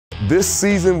This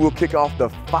season will kick off the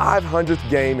 500th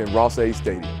game in Ross-Ade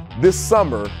Stadium. This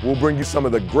summer, we'll bring you some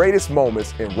of the greatest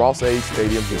moments in Ross-Ade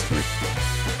Stadium history.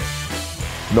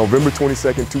 November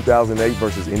 22nd, 2008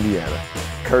 versus Indiana.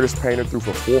 Curtis Painter threw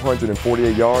for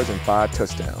 448 yards and 5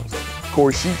 touchdowns.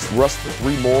 Corey Sheets rushed for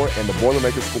 3 more, and the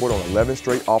Boilermakers scored on 11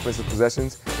 straight offensive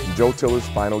possessions in Joe Tiller's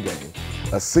final game.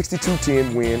 A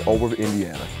 62-10 win over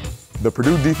Indiana. The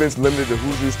Purdue defense limited the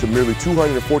Hoosiers to merely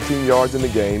 214 yards in the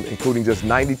game, including just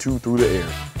 92 through the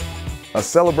air. A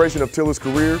celebration of Tiller's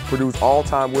career, Purdue's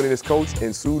all-time winningest coach,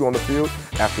 ensued on the field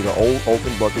after the Old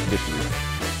Open Bucket victory.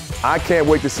 I can't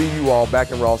wait to see you all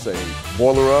back in Ross-Ade.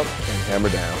 Boiler up and hammer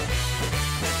down.